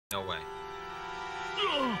No way.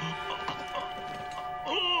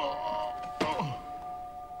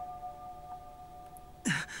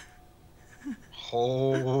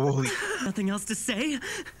 Holy. Nothing else to say?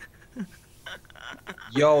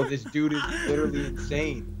 Yo, this dude is literally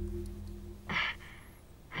insane. I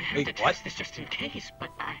had Wait, to what? test this just in case, but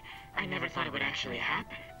I never thought it would actually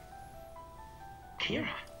happen. Kira,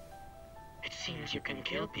 it seems you can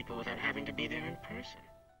kill people without having to be there in person.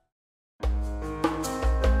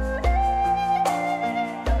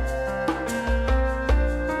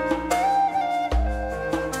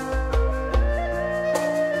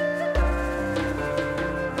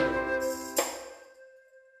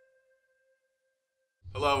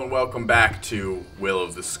 Hello and welcome back to Will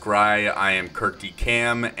of the Scry. I am Kirk D.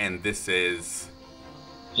 Cam, and this is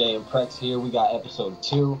Jay and Prex here. We got episode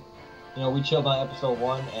 2. You know, we chilled on episode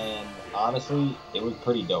 1, and honestly, it was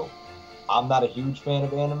pretty dope. I'm not a huge fan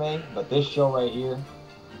of anime, but this show right here,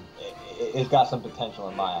 it's got some potential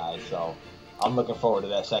in my eyes, so I'm looking forward to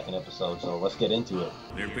that second episode, so let's get into it.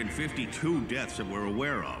 There have been 52 deaths that we're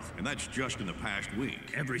aware of, and that's just in the past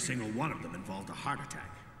week. Every single one of them involved a heart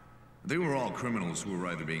attack. They were all criminals who were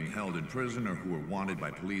either being held in prison or who were wanted by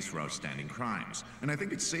police for outstanding crimes. And I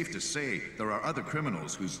think it's safe to say there are other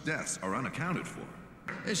criminals whose deaths are unaccounted for.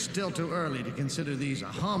 It's still too early to consider these a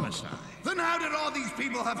homicide. Then how did all these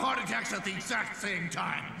people have heart attacks at the exact same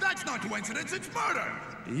time? That's not coincidence, it's murder!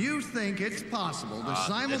 Do you think it's possible to This is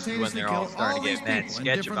when simultaneously they're all kill starting all to these get mad people in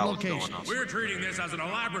sketch different about what's going locations? on. We're treating this as an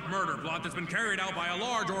elaborate murder plot that's been carried out by a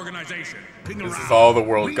large organization. this is all the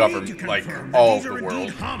world governed, like all of the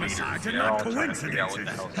world. Homicides and They're all not trying to figure out what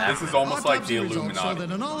coincidences. the hell's This is almost like the Autopsy results show Illuminati.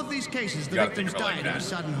 that in all of these cases, the You gotta think victims of it like died of a that.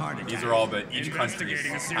 sudden heart attack. These are all the each country's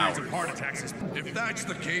Investigating a series of powers. heart attacks is... If that's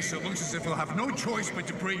the case, it looks as if we'll have no choice but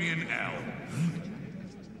to bring in L.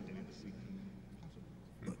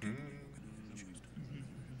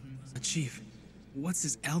 Chief, what's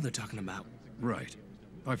this L they're talking about? Right.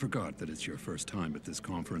 I forgot that it's your first time at this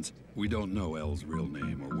conference. We don't know L's real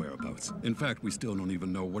name or whereabouts. In fact, we still don't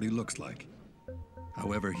even know what he looks like.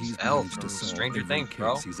 However, he's L managed from to solve Stranger every Things, case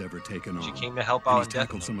bro. he's ever taken on. She came to help And out he's in Death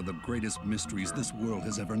tackled Note. some of the greatest mysteries this world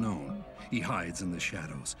has ever known. He hides in the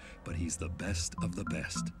shadows, but he's the best of the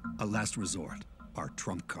best. A last resort, our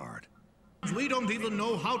trump card. We don't even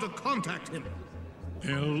know how to contact him.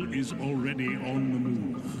 L is already on the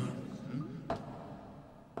move.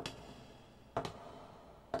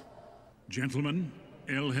 Gentlemen,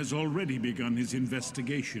 L has already begun his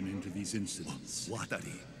investigation into these incidents. What?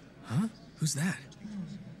 Huh? Who's that?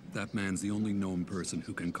 That man's the only known person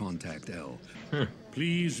who can contact L.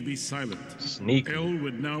 Please be silent. Sneaky. L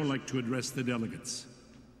would now like to address the delegates.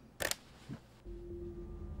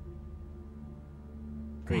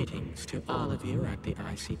 Greetings to all of you at the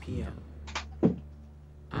ICPO.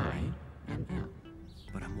 I am L.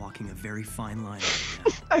 But I'm walking a very fine line right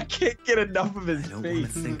now. I can't get enough of his I don't want to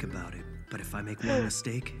face. think about it, but if I make one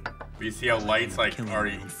mistake, But you see how Light's like Killing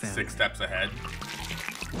already my own family. 6 steps ahead?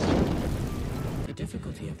 The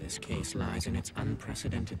difficulty of this case lies in its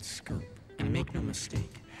unprecedented scope. And make no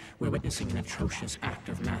mistake, we're witnessing an atrocious act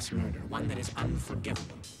of mass murder, one that is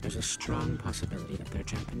unforgivable. There's a strong possibility that they're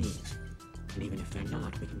Japanese. And even if they're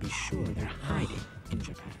not, we can be sure they're hiding in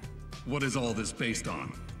Japan. What is all this based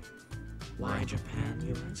on? Why Japan,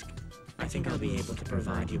 you ask? I think I'll be able to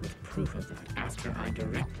provide you with proof of that after I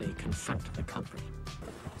directly confront the culprit.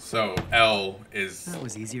 So L is that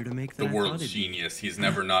was easier to make the than I thought world's it'd be. genius. He's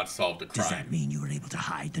never not solved a Does crime. that mean you were able to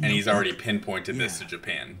hide the And he's notebook? already pinpointed this Yeah. to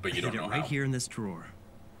Japan, but you I don't hid know it right how. here in this drawer.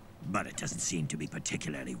 But it doesn't seem to be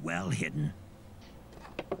particularly well hidden.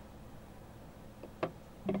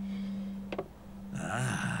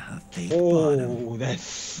 Ah, a fake Oh, bottom.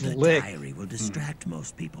 that's The slick. diary will distract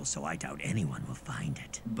most people, so I doubt anyone will find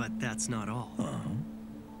it. But that's not all.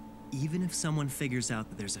 Even if someone figures out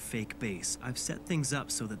that there's a fake base, I've set things up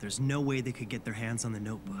so that there's no way they could get their hands on the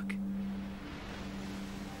notebook.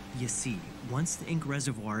 You see, once the ink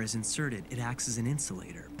reservoir is inserted, it acts as an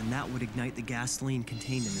insulator, and that would ignite the gasoline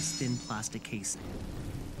contained in this thin plastic casing,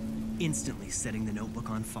 instantly setting the notebook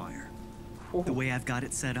on fire. The way I've got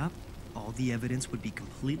it set up, all the evidence would be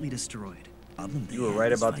completely destroyed. You were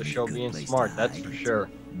right about the show being smart, that's for sure.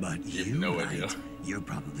 But You have no idea. You're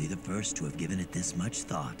probably the first to have given it this much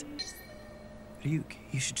thought. Ryuk,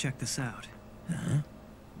 you should check this out. Huh?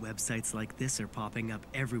 Websites like this are popping up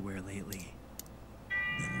everywhere lately.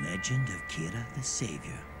 The Legend of Kira the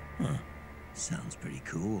Savior. Huh. Sounds pretty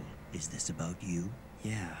cool. Is this about you?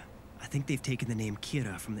 Yeah. I think they've taken the name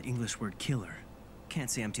Kira from the English word killer.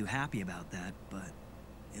 Can't say I'm too happy about that, but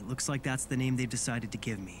it looks like that's the name they've decided to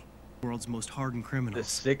give me. world's most hardened The criminals.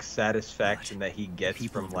 sick satisfaction that he gets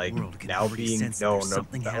people from of the like world can now already being sense that known, there's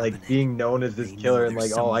something like happening. being known as this They know killer, and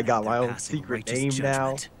there's like, oh, I someone got that my they're own passing secret righteous name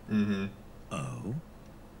judgment. now. Oh?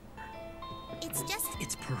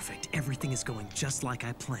 It's perfect. Everything is going just like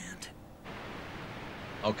I planned.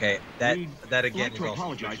 Okay, that again like is to also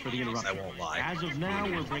apologize for the interruption. I won't lie. As of now,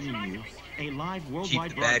 we're bringing you a live Keep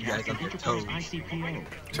worldwide the bad broadcast guys on of their Interpol's toes. ICPO.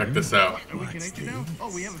 Check this out. Are we connected now?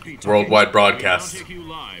 Oh, we have a feed. Worldwide broadcast. I'll take you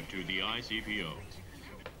live to the ICPO.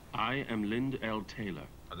 I am Lind L. Taylor.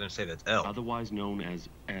 I was gonna say that's L. Otherwise known as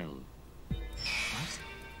L. What?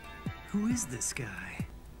 Who is this guy?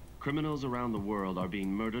 Criminals around the world are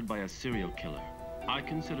being murdered by a serial killer. I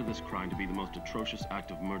consider this crime to be the most atrocious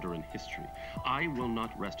act of murder in history. I will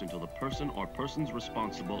not rest until the person or persons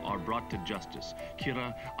responsible are brought to justice.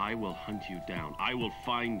 Kira, I will hunt you down. I will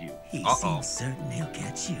find you. He seems certain he'll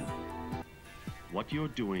catch you. What you're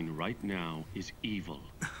doing right now is evil.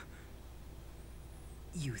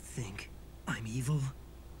 You think I'm evil?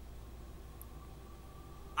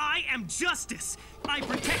 I am justice! I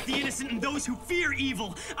protect the innocent and those who fear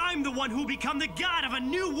evil! I'm the one who will become the god of a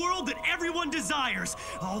new world that everyone desires!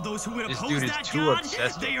 All those who would oppose that god,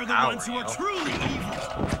 they are the ones who are truly evil!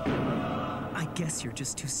 I guess you're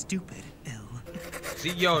just too stupid, L. See,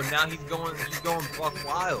 yo, now he's going buck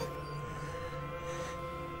wild.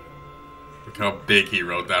 Look how big he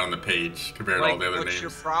wrote that on the page compared to all the other what's names. your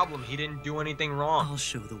problem? He didn't do anything wrong. I'll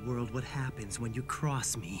show the world what happens when you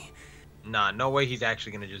cross me. Nah, no way he's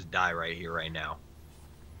actually gonna just die right here, right now.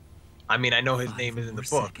 I mean, I know his name is in the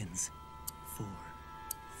book. Seconds. 4,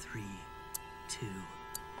 3, 2,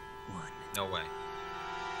 1. No way.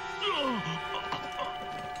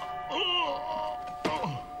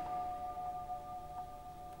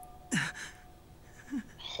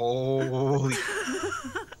 Holy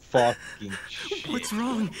fucking shit. What's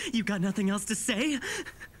wrong? You got nothing else to say?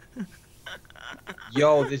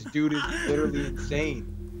 Yo, this dude is literally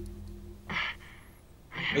insane.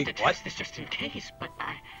 I had to test this just in case, but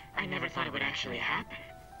I never thought it would actually happen.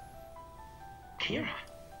 Kira,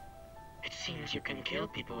 it seems you can kill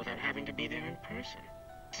people without having to be there in person.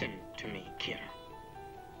 Listen to me, Kira.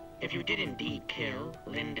 If you did indeed kill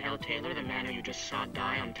Lind L. Taylor, the man who you just saw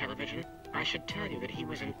die on television, I should tell you that he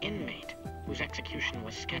was an inmate whose execution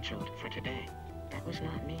was scheduled for today. That was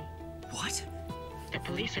not me. What? The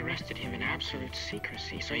police arrested him in absolute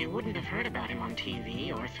secrecy, so you wouldn't have heard about him on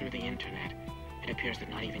TV or through the internet. It appears that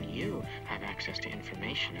not even you have access to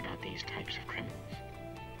information about these types of criminals.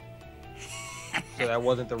 So that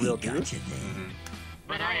wasn't the real dude?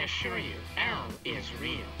 But I assure you, L is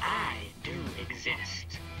real. I do exist.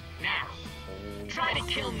 Now, try to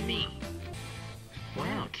kill me.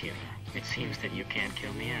 Well, Kira, it seems that you can't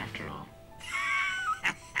kill me after all.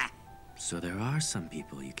 So there are some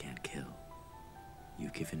people you can't kill.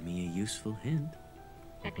 You've given me a useful hint.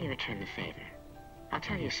 Let me return the favor. I'll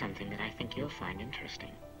tell you something that I think you'll find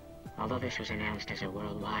interesting. Although this was announced as a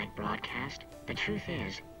worldwide broadcast, the truth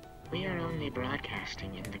is, we are only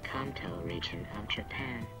broadcasting in the Kanto region of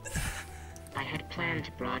Japan. I had planned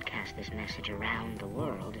to broadcast this message around the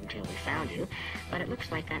world until we found you, but it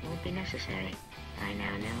looks like that won't be necessary. I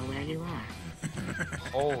now know where you are.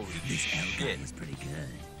 Holy shit. was pretty good.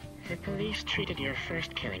 The police treated your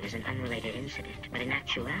first killing as an unrelated incident, but in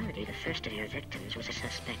actuality, the first of your victims was a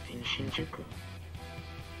suspect in Shinjuku.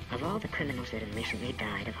 Of all the criminals that have recently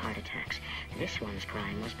died of heart attacks, this one's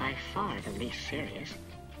crime was by far the least serious.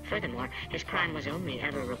 Furthermore, his crime was only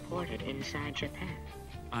ever reported inside Japan.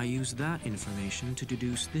 I use that information to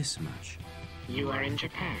deduce this much. You are in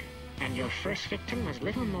Japan, and your first victim was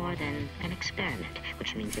little more than an experiment,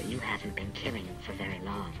 which means that you haven't been killing for very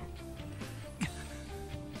long.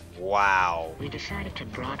 Wow. We decided to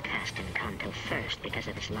broadcast in Kanto first because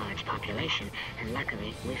of its large population, and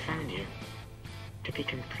luckily, we found you. To be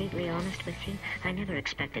completely honest with you, I never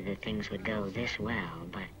expected that things would go this well,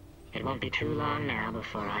 but it won't be too long now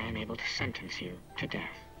before I am able to sentence you to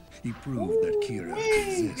death. He proved that Kira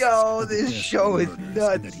exists. Yo, that the this death show is murders,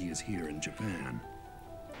 nuts. and that he is here in Japan.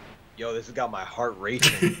 Yo, this has got my heart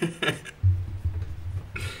racing.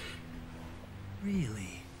 Really?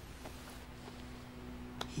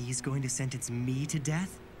 He's going to sentence me to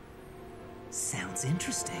death? Sounds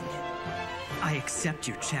interesting. I accept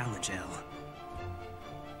your challenge, L.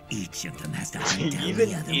 Each of them has to hunt down He's the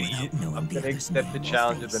an other idiot. without knowing I'm the gonna other's accept the name or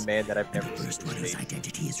challenge of face. the man that I've But never the first seen one his whose face.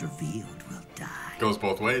 identity is revealed will die. Goes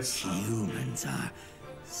both ways. Humans are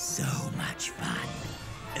so much fun.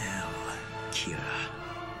 L. Kira.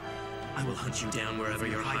 I will hunt you down wherever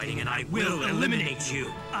you're hiding, and I will eliminate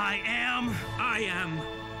you. I am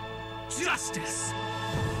justice.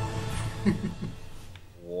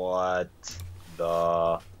 What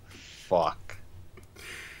the fuck.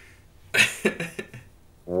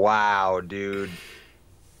 Wow, dude.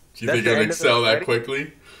 Do you think it would excel that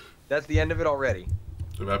quickly? That's the end of it already.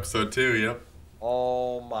 Of episode 2, yep.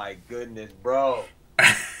 Oh my goodness, bro.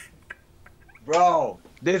 Bro,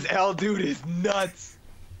 this L dude is nuts.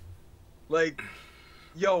 Like,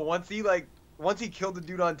 yo, once he killed the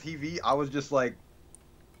dude on TV, I was just like,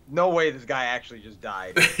 no way this guy actually just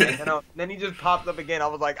died. And then he just popped up again. I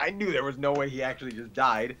was like, I knew there was no way he actually just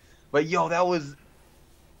died. But yo, that was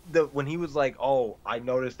when he was like, oh, I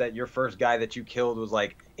noticed that your first guy that you killed was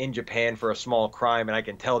like in Japan for a small crime, and I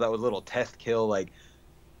can tell that was a little test kill. Like,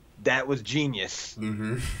 that was genius.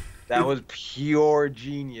 Mm-hmm. That was pure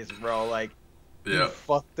genius, bro. Like, yeah. He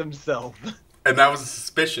fucked himself. And that was a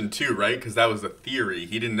suspicion too, right? Because that was a theory.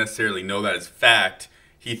 He didn't necessarily know that as fact.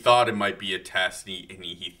 He thought it might be a test, and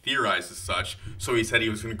he theorized as such. So he said he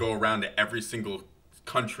was going to go around to every single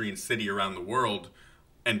country and city around the world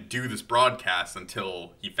and do this broadcast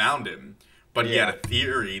until he found him. But he had a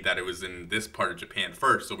theory that it was in this part of Japan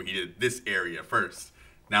first, so he did this area first.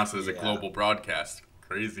 Now so there's a global broadcast.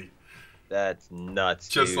 Crazy. That's nuts,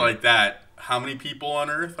 Just dude. like that. How many people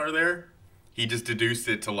on Earth are there? He just deduced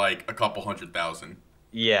it to like a couple 100,000.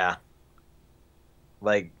 Yeah.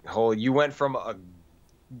 Like, you went from a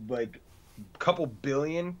couple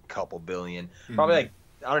billion, probably like,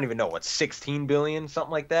 I don't even know, what, 16 billion,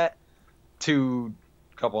 something like that, to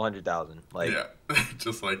a couple 100,000. Like, yeah,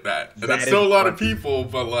 just like that. And that's still a lot of people,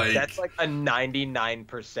 but like... That's like a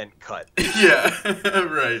 99% cut. Yeah,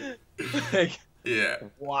 right. Like, yeah.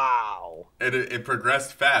 Wow. And it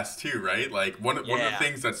progressed fast too, right? Like one of the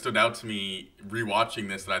things that stood out to me rewatching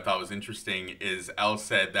this that I thought was interesting is L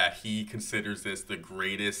said that he considers this the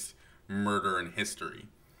greatest murder in history.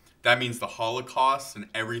 That means the Holocaust and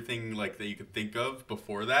everything like that you could think of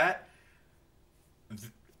before that.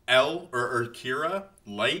 L or Kira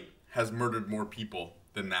Light has murdered more people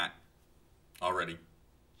than that already.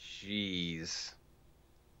 Jeez.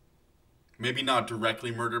 Maybe not directly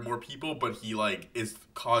murdered more people, but he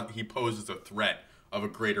he poses a threat of a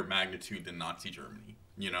greater magnitude than Nazi Germany,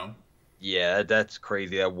 you know? Yeah, that's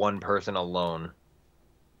crazy. That one person alone.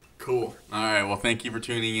 Cool. All right, well, thank you for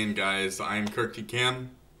tuning in, guys. I'm Kirky Cam.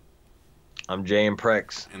 I'm Jay and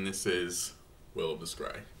Prex. And this is Will of the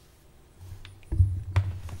Scry.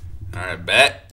 All right, bet.